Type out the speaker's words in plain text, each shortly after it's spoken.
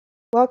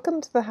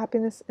Welcome to the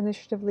Happiness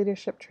Initiative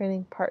Leadership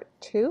Training Part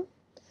 2.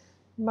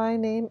 My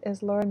name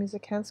is Laura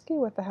Muzikansky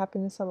with the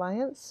Happiness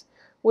Alliance.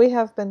 We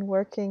have been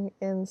working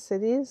in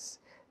cities,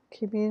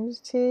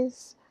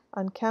 communities,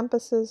 on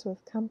campuses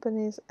with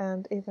companies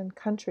and even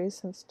countries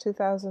since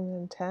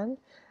 2010.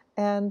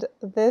 And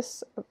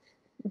this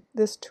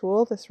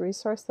tool, this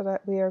resource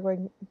that we are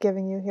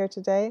giving you here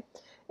today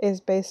is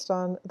based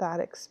on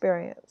that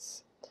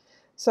experience.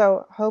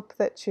 So hope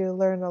that you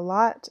learn a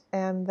lot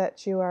and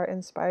that you are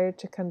inspired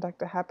to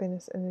conduct a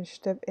happiness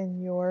initiative in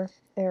your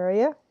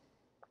area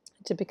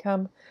to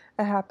become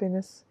a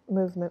happiness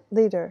movement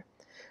leader.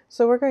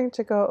 So we're going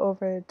to go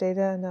over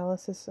data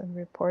analysis and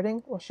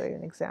reporting. We'll show you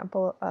an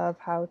example of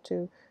how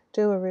to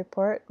do a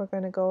report. We're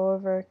going to go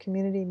over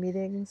community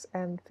meetings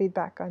and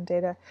feedback on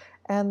data,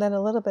 and then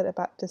a little bit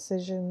about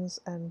decisions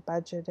and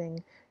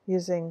budgeting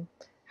using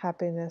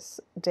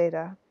happiness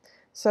data.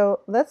 So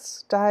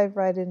let's dive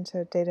right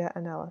into data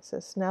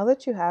analysis. Now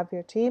that you have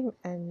your team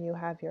and you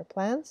have your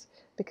plans,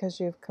 because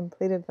you've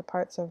completed the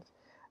parts of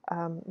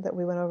that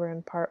we went over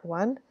in part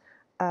 1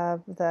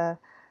 of the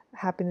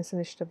Happiness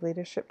Initiative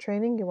Leadership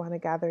Training, you want to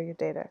gather your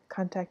data.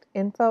 Contact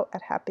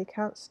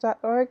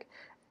info@happycounts.org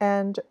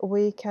and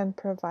we can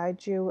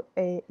provide you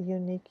a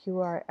unique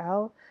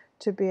URL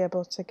to be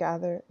able to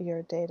gather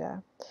your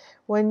data.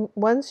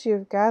 Once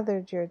you've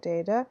gathered your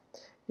data,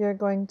 you're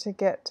going to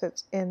get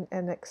it in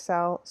an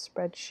Excel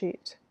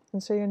spreadsheet.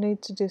 And so you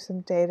need to do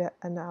some data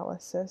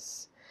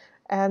analysis.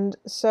 And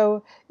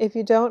so if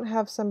you don't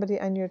have somebody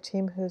on your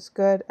team who's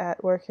good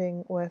at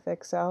working with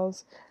Excel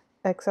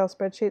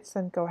spreadsheets,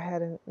 then go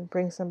ahead and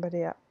bring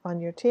somebody up on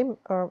your team,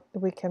 or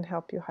we can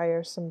help you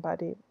hire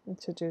somebody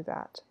to do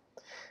that.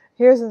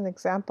 Here's an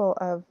example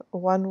of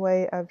one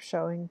way of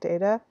showing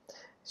data,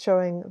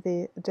 showing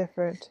the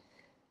different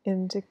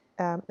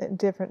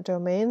different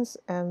domains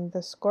and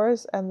the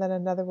scores, and then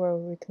another where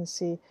we can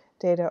see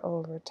data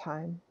over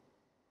time.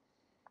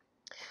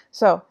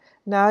 So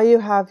now you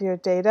have your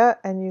data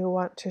and you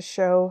want to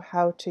show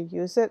how to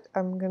use it.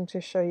 I'm going to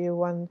show you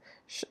one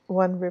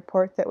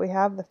report that we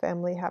have, the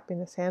Family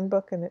Happiness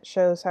Handbook, and it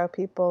shows how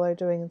people are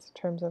doing in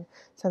terms of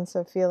sense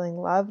of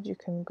feeling loved. You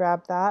can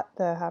grab that,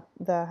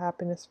 the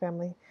Happiness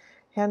Family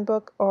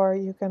Handbook, or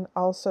you can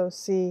also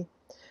see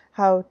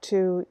how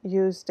to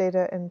use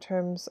data in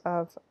terms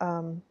of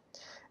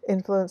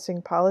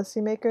influencing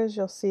policymakers.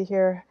 You'll see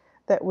here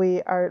that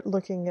we are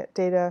looking at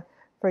data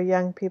for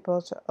young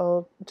people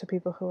to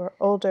people who are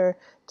older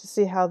to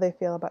see how they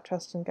feel about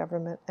trust in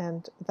government,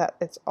 and that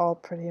it's all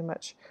pretty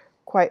much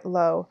quite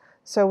low.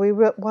 So we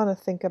want to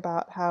think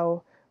about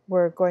how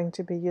we're going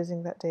to be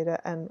using that data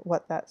and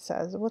what that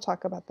says. We'll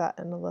talk about that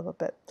in a little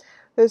bit.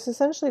 There's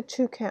essentially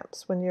two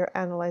camps when you're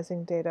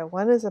analyzing data.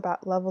 One is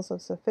about levels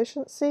of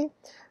sufficiency,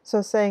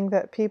 so saying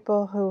that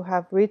people who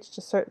have reached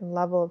a certain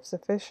level of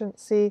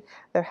sufficiency,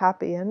 they're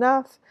happy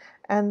enough.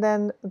 And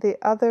then the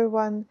other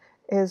one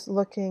is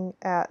looking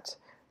at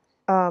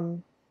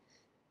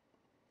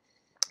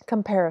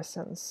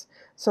comparisons.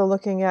 So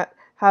looking at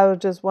how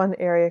does one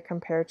area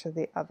compare to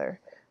the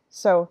other.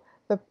 So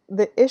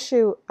the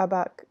issue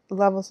about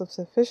levels of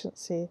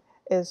sufficiency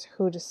is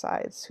who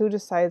decides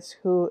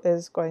who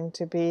is going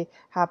to be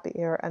happy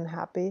or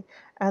unhappy.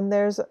 And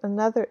there's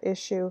another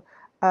issue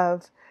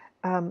of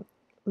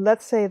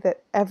let's say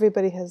that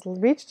everybody has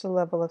reached a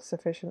level of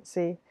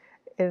sufficiency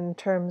in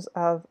terms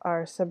of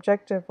our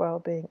subjective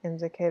well-being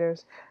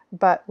indicators,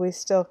 but we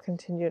still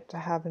continue to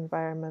have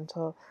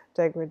environmental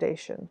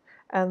degradation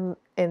and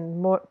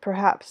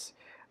perhaps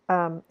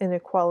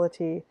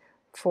inequality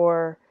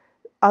for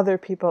other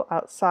people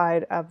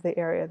outside of the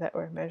area that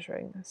we're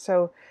measuring.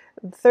 So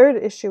the third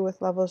issue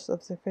with levels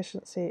of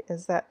sufficiency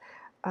is that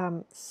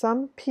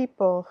some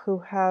people who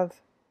have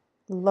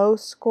low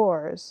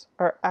scores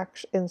are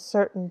in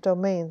certain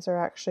domains are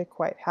actually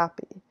quite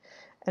happy.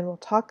 And we'll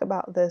talk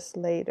about this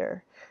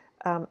later.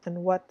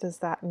 And what does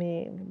that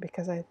mean?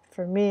 Because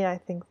for me, I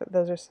think that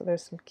there's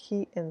some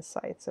key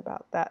insights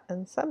about that.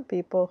 And some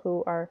people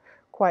who are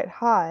quite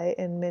high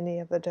in many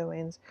of the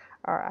domains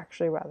are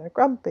actually rather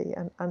grumpy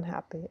and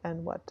unhappy.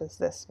 And what does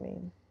this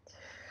mean?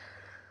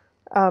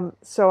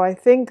 So I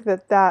think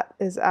that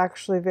is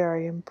actually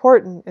very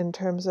important in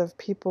terms of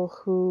people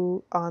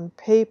who on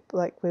paper,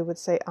 like we would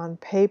say on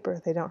paper,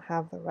 they don't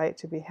have the right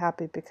to be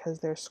happy because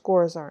their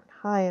scores aren't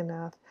high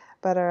enough,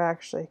 but are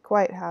actually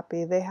quite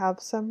happy. They have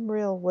some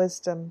real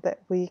wisdom that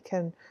we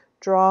can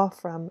draw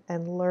from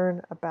and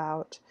learn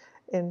about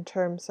in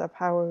terms of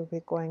how are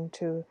we going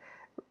to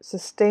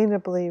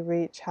sustainably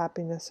reach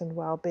happiness and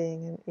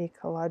well-being and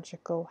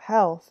ecological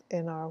health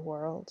in our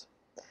world.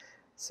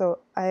 So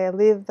I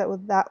leave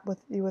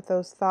with you with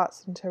those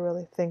thoughts and to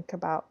really think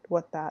about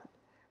what that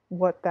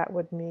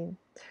would mean.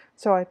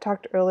 So I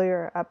talked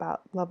earlier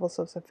about levels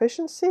of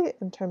sufficiency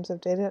in terms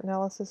of data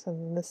analysis,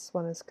 and this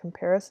one is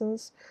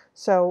comparisons.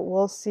 So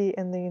we'll see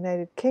in the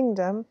United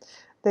Kingdom,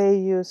 they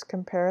use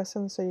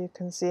comparisons so you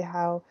can see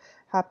how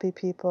happy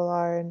people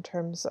are in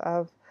terms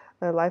of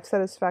their life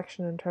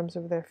satisfaction, in terms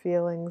of their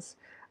feelings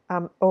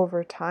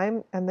over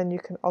time. And then you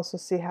can also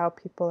see how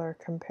people are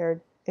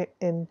compared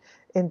in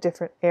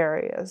different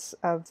areas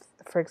of,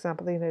 for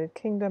example, the United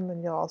Kingdom,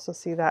 and you'll also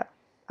see that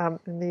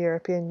in the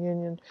European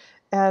Union.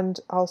 And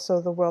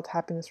also the World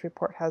Happiness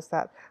Report has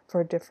that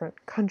for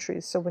different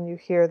countries. So when you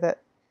hear that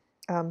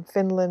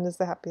Finland is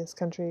the happiest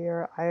country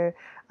or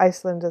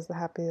Iceland is the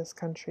happiest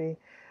country,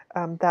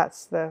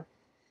 that's the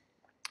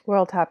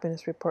World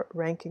Happiness Report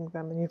ranking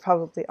them. And you've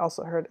probably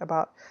also heard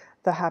about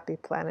the Happy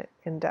Planet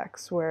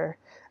Index, where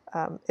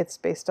it's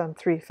based on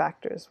 3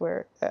 factors,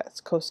 where it's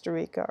Costa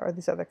Rica or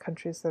these other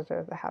countries that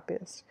are the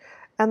happiest.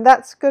 And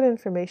that's good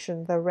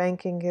information. The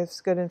ranking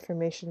gives good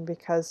information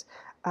because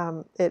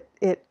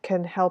it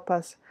can help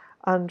us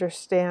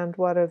understand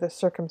what are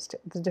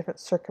the different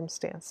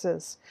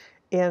circumstances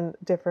in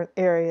different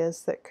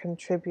areas that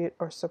contribute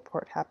or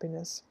support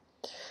happiness.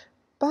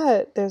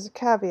 But there's a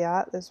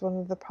caveat. There's one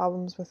of the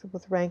problems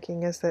with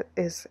ranking is that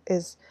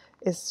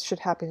should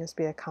happiness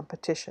be a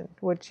competition?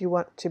 Would you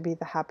want to be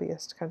the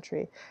happiest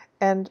country?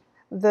 And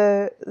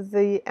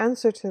the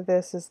answer to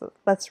this is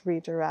let's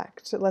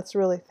redirect. Let's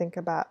really think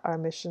about our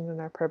mission and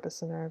our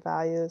purpose and our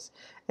values,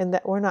 and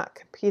that we're not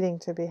competing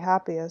to be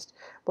happiest.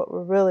 What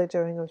we're really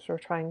doing is we're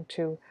trying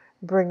to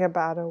bring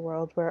about a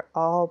world where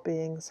all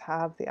beings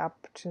have the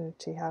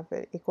opportunity, have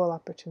the equal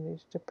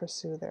opportunity to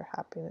pursue their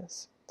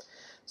happiness.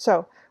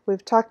 So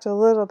we've talked a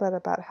little bit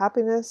about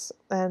happiness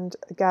and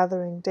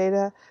gathering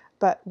data,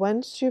 but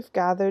once you've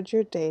gathered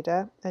your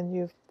data and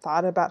you've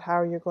thought about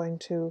how you're going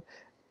to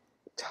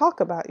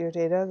talk about your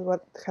data,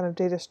 what kind of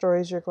data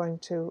stories you're going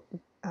to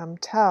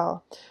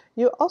tell,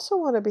 you also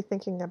want to be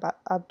thinking about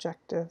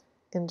objective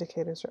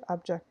indicators or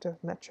objective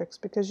metrics,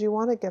 because you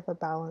want to give a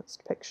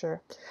balanced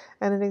picture.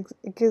 And an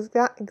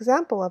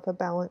example of a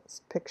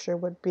balanced picture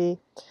would be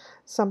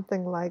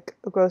something like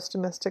gross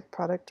domestic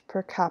product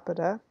per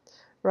capita,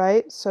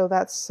 right? So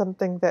that's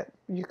something that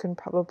you can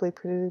probably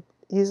pretty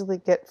easily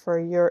get for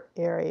your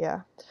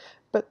area.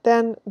 But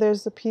then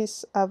there's the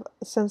piece of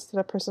a sense that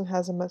a person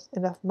has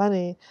enough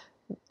money,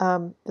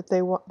 that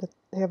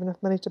they have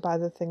enough money to buy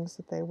the things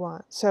that they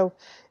want. So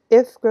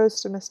if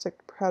gross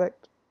domestic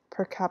product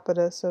per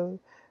capita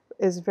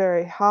is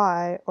very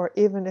high, or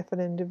even if an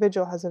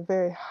individual has a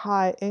very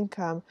high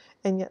income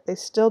and yet they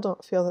still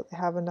don't feel that they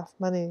have enough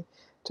money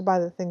to buy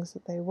the things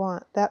that they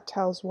want, that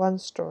tells one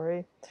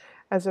story.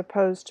 As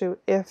opposed to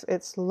if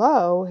it's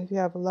low, if you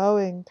have a low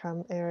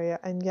income area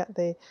and yet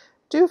they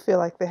do feel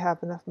like they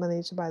have enough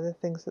money to buy the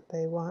things that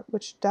they want,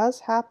 which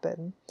does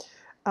happen,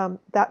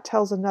 that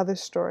tells another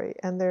story,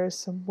 and there's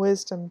some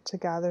wisdom to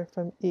gather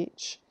from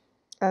each,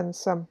 and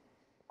some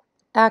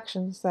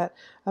actions that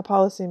a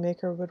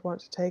policymaker would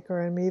want to take,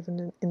 or even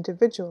an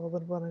individual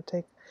would want to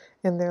take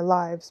in their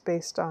lives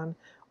based on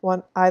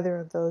either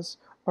of those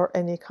or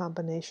any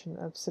combination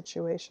of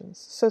situations.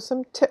 So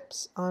some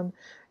tips on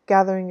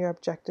gathering your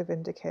objective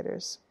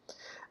indicators.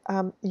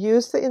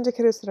 Use the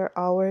indicators that are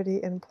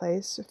already in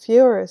place.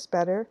 Fewer is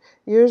better.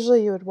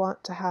 Usually you would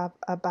want to have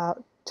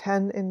about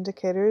 10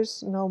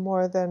 indicators, no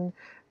more than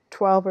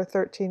 12 or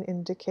 13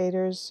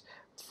 indicators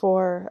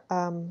for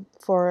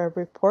a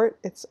report.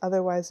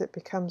 Otherwise it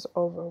becomes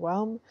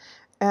overwhelmed.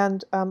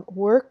 And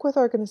work with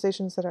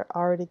organizations that are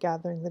already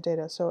gathering the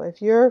data. So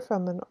if you're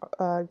from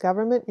a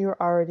government, you're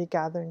already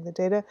gathering the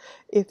data.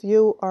 If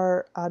you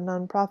are a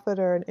nonprofit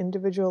or an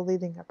individual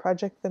leading a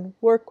project, then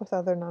work with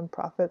other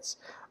nonprofits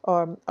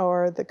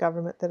or the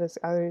government that is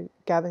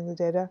gathering the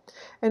data.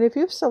 And if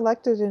you've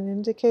selected an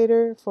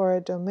indicator for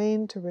a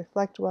domain to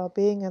reflect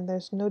well-being and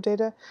there's no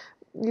data,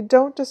 you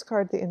don't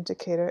discard the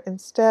indicator.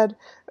 Instead,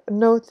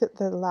 note that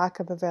the lack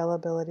of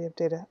availability of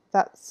data,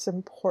 that's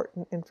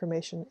important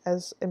information,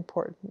 as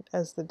important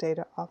as the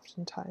data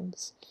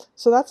oftentimes.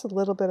 So that's a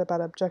little bit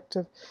about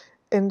objective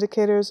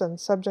indicators and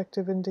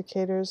subjective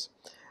indicators.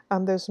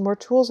 There's more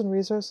tools and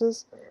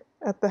resources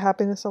at the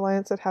Happiness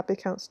Alliance at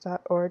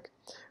happycounts.org,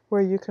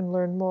 where you can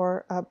learn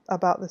more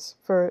about this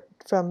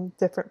from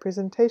different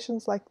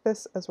presentations like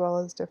this, as well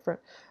as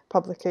different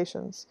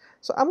publications.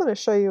 So I'm going to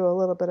show you a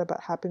little bit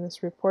about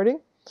happiness reporting.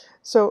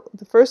 So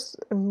the first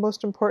and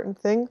most important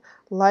thing,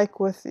 like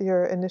with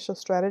your initial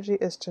strategy,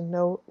 is to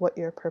know what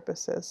your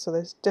purpose is. So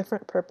there's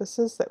different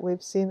purposes that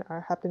we've seen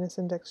our happiness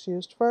index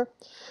used for.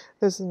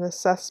 There's an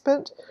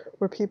assessment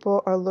where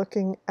people are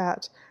looking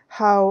at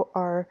how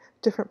are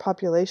different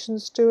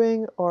populations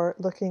doing, or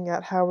looking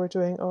at how we're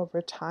doing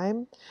over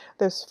time.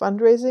 There's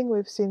fundraising.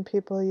 We've seen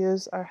people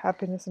use our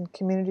happiness, and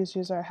communities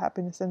use our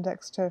happiness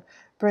index to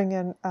bring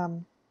in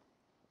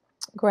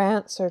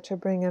grants or to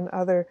bring in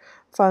other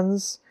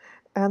funds.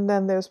 And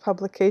then there's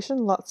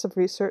publication. Lots of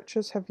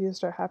researchers have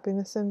used our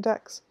happiness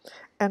index.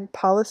 And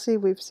policy,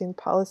 we've seen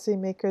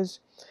policymakers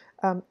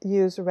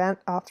use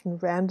often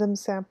random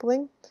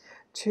sampling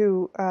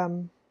to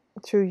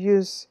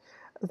use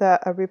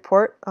a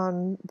report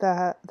on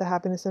the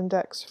happiness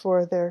index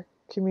for their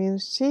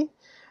community.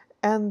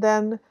 And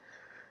then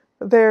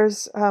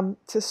there's,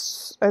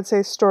 I'd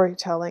say,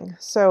 storytelling.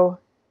 So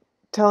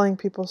telling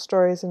people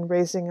stories and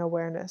raising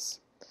awareness.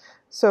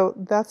 So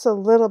that's a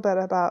little bit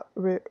about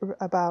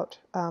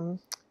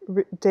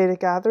data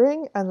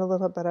gathering and a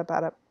little bit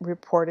about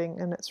reporting.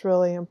 And it's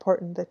really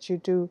important that you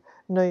do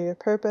know your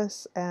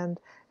purpose and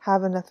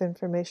have enough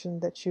information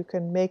that you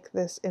can make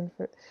this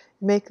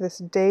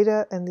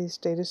data and these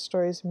data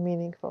stories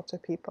meaningful to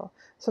people.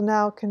 So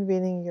now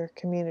convening your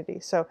community.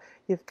 So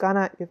you've gone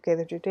out, you've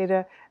gathered your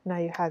data, now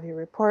you have your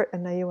report,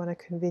 and now you want to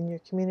convene your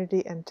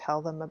community and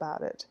tell them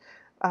about it.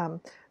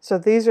 So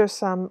these are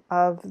some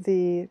of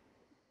the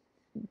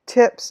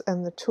tips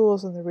and the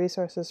tools and the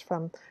resources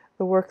from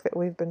the work that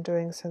we've been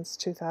doing since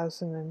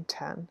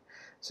 2010.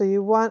 So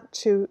you want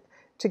to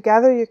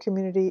gather your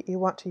community, you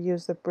want to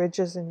use the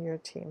bridges in your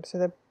team. So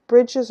the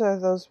bridges are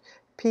those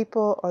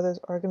people or those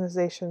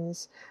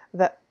organizations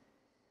that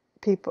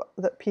people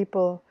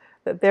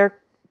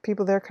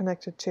they're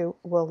connected to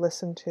will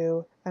listen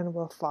to and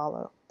will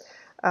follow.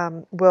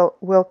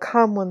 Will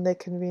come when they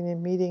convene a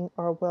meeting,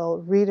 or will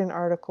read an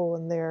article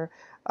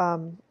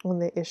when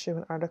they issue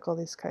an article.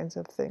 These kinds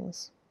of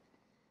things.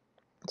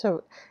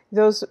 So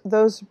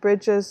those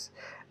bridges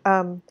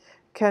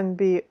can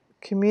be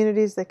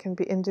communities, they can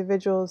be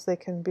individuals, they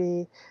can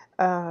be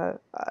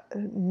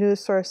news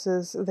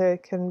sources.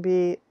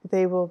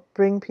 They will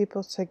bring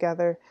people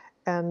together,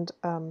 and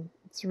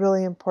it's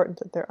really important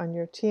that they're on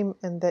your team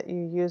and that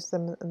you use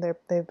them, and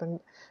they've been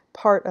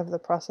part of the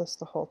process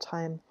the whole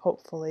time,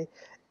 hopefully,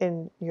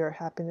 in your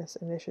happiness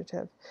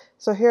initiative.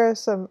 So here are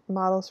some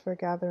models for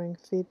gathering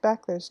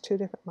feedback. There's 2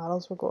 different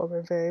models we'll go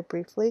over very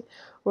briefly.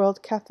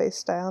 World Cafe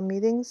style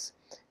meetings.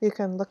 You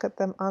can look at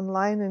them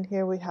online, and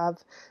here we have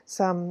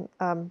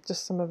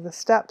just some of the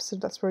steps.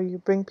 And that's where you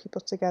bring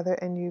people together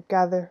and you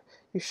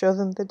show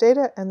them the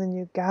data, and then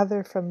you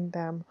gather from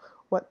them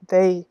what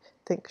they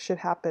think should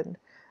happen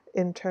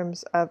in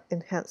terms of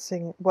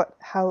enhancing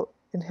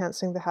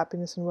the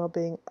happiness and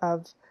well-being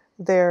of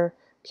their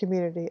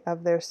community,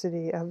 of their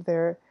city, of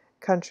their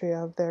country,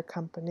 of their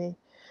company.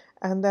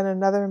 And then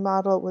another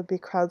model would be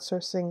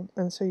crowdsourcing,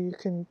 and so you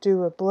can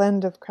do a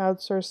blend of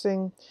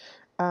crowdsourcing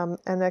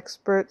and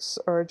experts,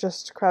 or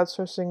just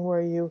crowdsourcing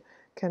where you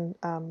can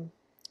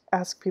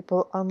ask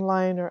people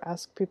online or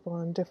ask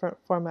people in different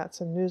formats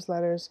and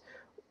newsletters.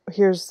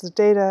 Here's the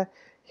data,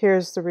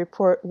 here's the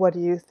report, what do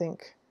you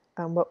think?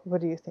 What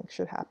do you think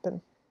should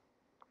happen?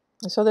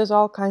 So there's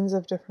all kinds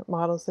of different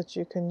models that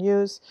you can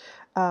use.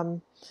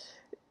 And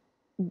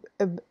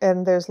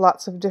there's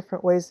lots of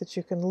different ways that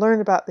you can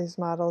learn about these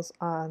models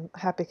on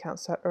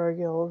happycounts.org.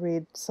 You'll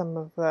read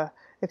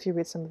if you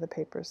read some of the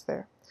papers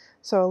there.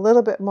 So a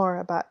little bit more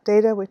about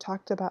data. We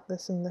talked about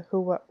this in the who,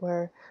 what,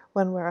 where,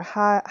 when, where,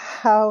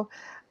 how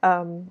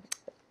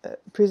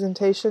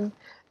presentation.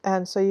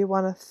 And so you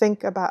want to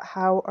think about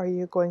how are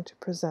you going to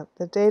present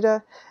the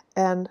data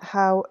and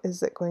how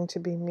is it going to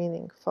be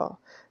meaningful.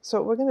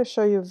 So we're going to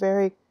show you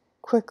very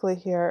quickly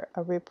here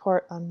a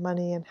report on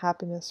money and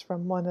happiness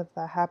from one of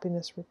the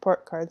happiness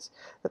report cards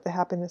that the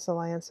Happiness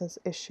Alliance has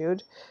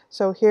issued.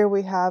 So here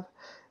we have,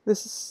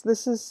 this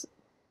is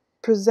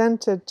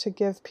presented to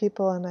give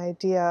people an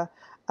idea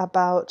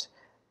about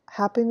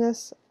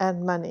happiness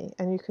and money.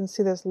 And you can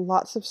see there's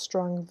lots of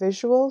strong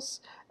visuals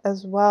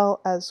as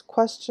well as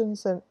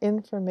questions and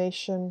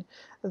information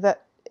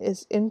that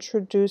is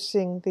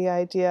introducing the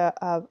idea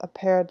of a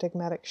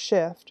paradigmatic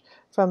shift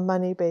from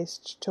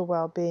money-based to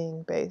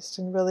well-being-based,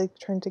 and really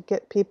trying to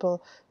get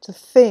people to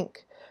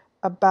think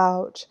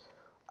about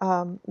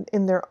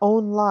in their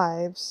own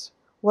lives,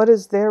 what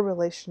is their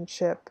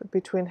relationship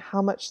between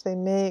how much they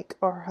make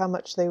or how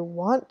much they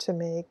want to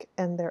make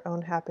and their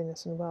own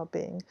happiness and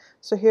well-being.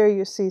 So here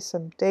you see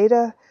some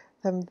data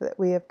that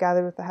we have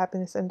gathered with the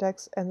Happiness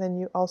Index, and then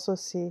you also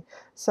see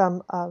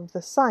some of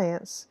the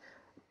science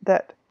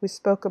that we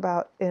spoke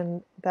about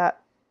in that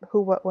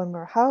Who, What, When,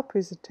 Where, How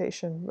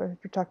presentation, where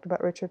we talked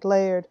about Richard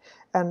Layard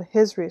and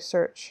his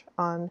research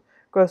on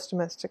gross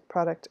domestic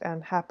product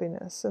and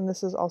happiness. And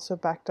this is also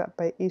backed up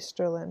by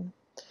Easterlin.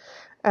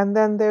 And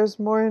then there's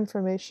more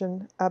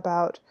information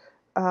about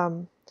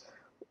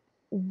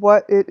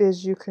what it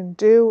is you can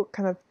do,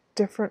 kind of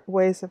different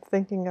ways of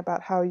thinking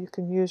about how you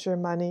can use your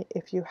money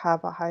if you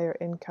have a higher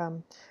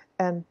income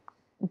and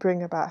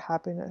bring about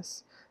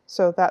happiness.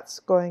 So that's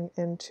going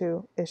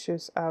into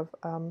issues of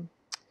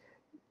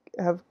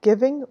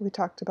giving. We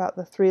talked about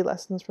the 3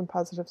 lessons from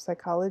positive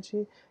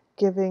psychology: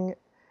 giving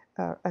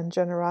and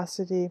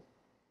generosity,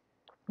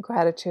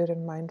 gratitude,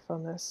 and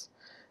mindfulness.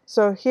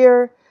 So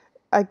here,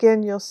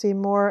 again, you'll see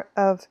more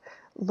of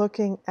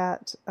looking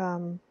at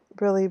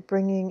really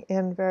bringing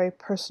in very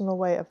personal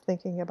way of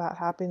thinking about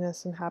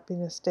happiness and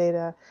happiness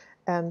data,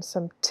 and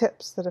some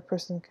tips that a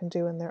person can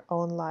do in their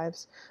own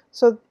lives.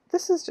 So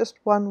this is just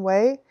one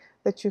way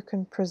that you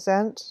can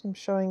present. I'm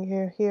showing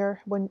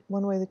here one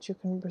way that you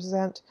can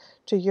present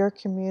to your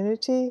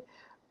community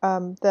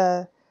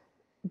the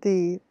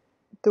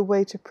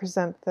way to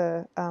present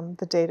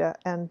the data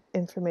and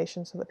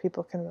information so that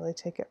people can really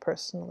take it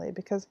personally.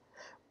 Because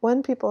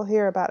when people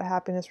hear about a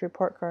happiness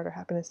report card or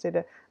happiness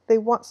data, they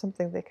want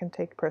something they can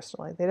take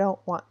personally. They don't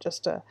want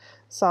just a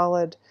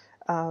solid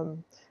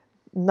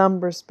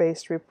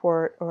numbers-based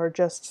report or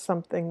just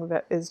something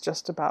that is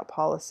just about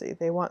policy.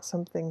 They want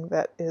something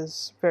that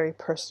is very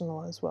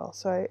personal as well.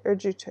 So I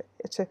urge you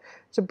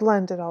to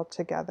blend it all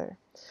together.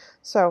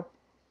 So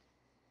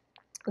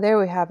there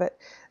we have it.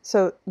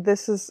 So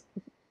this is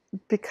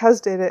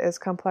because data is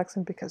complex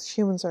and because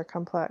humans are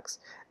complex.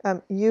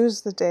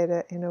 Use the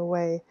data in a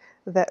way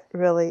that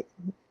really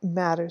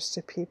matters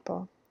to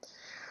people.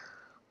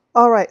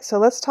 All right, so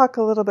let's talk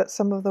a little bit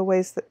some of the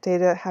ways that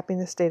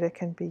happiness data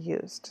can be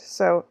used.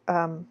 So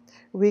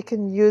we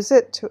can use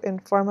it to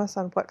inform us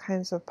on what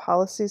kinds of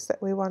policies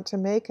that we want to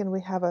make, and we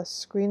have a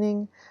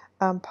screening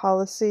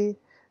policy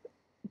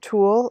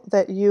tool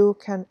that you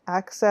can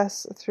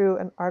access through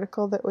an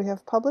article that we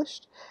have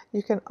published.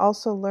 You can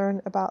also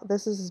learn about,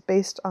 this is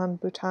based on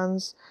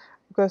Bhutan's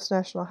Gross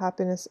National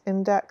Happiness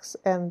Index,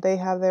 and they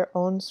have their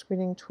own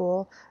screening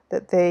tool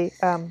that they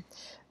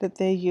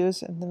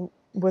use, and then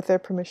with their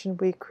permission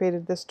we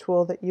created this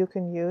tool that you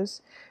can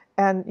use,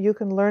 and you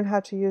can learn how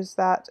to use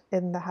that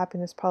in the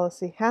Happiness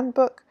Policy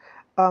Handbook,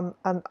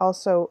 and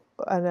also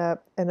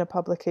in a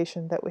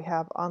publication that we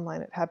have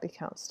online at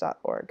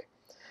happycounts.org.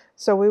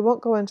 So we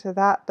won't go into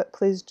that, but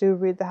please do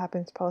read the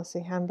Happiness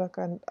Policy Handbook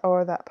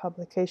or that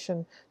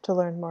publication to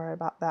learn more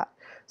about that.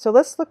 So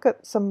let's look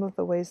at some of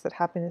the ways that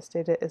happiness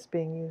data is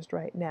being used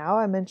right now.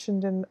 I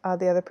mentioned in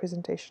the other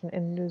presentation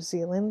in New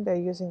Zealand, they're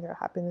using their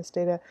happiness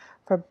data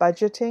for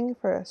budgeting,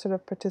 for a sort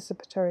of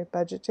participatory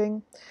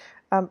budgeting.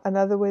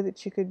 Another way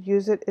that you could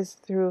use it is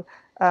through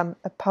a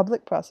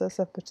public process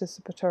of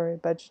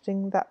participatory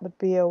budgeting. That would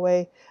be a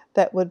way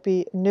that would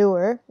be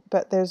newer,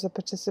 but there's a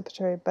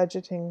participatory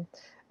budgeting.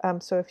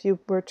 So if you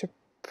were to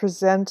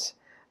present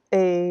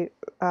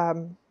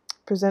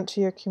present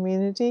to your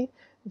community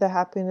the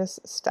happiness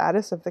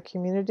status of the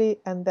community,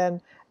 and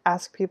then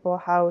ask people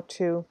how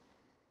to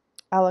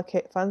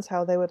allocate funds,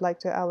 how they would like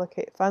to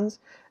allocate funds.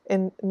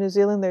 In New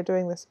Zealand, they're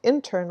doing this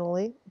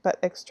internally, but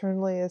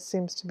externally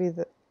seems to be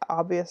the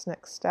obvious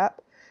next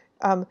step.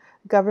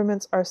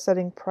 Governments are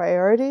setting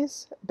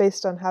priorities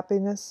based on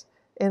happiness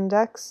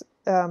index,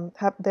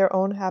 their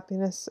own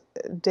happiness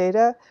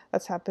data.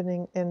 That's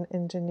happening in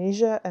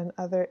Indonesia and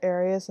other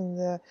areas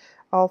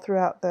all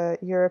throughout the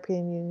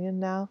European Union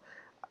now.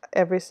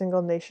 Every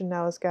single nation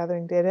now is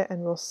gathering data,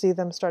 and we'll see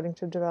them starting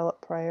to develop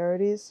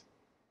priorities.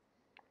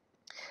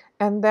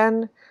 And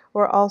then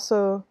we're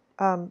also,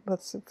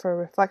 for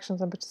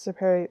reflections on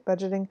participatory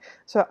budgeting,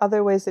 so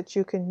other ways that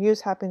you can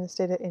use happiness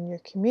data in your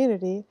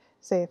community,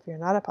 say if you're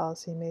not a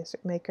policy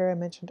maker, I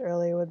mentioned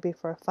earlier, would be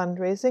for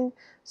fundraising.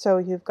 So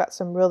you've got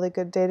some really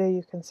good data,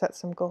 you can set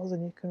some goals,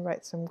 and you can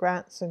write some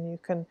grants, and you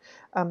can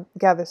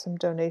gather some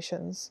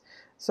donations.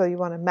 So you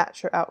want to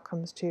match your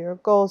outcomes to your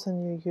goals,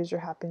 and you use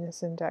your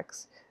happiness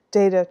index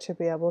data to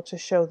be able to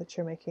show that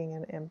you're making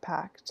an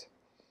impact.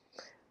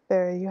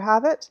 There you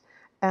have it,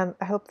 and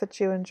I hope that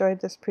you enjoyed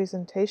this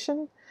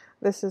presentation.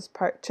 This is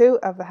part 2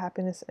 of the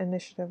Happiness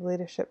Initiative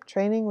Leadership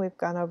Training. We've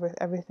gone over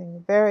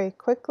everything very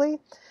quickly,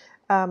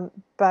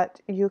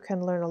 but you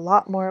can learn a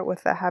lot more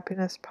with the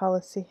Happiness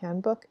Policy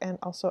Handbook and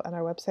also on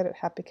our website at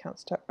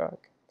happycounts.org.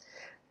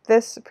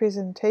 This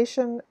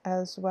presentation,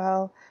 as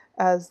well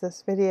as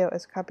this video,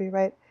 is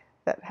copyright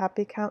at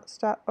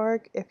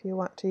happycounts.org. If you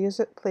want to use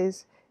it,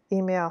 please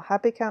email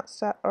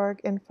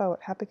happycounts.org,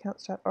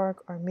 info@happycounts.org,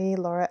 or me,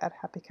 Laura, at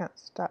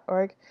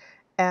happycounts.org.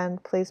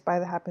 And please buy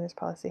the Happiness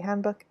Policy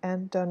Handbook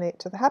and donate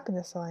to the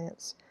Happiness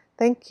Alliance.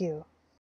 Thank you.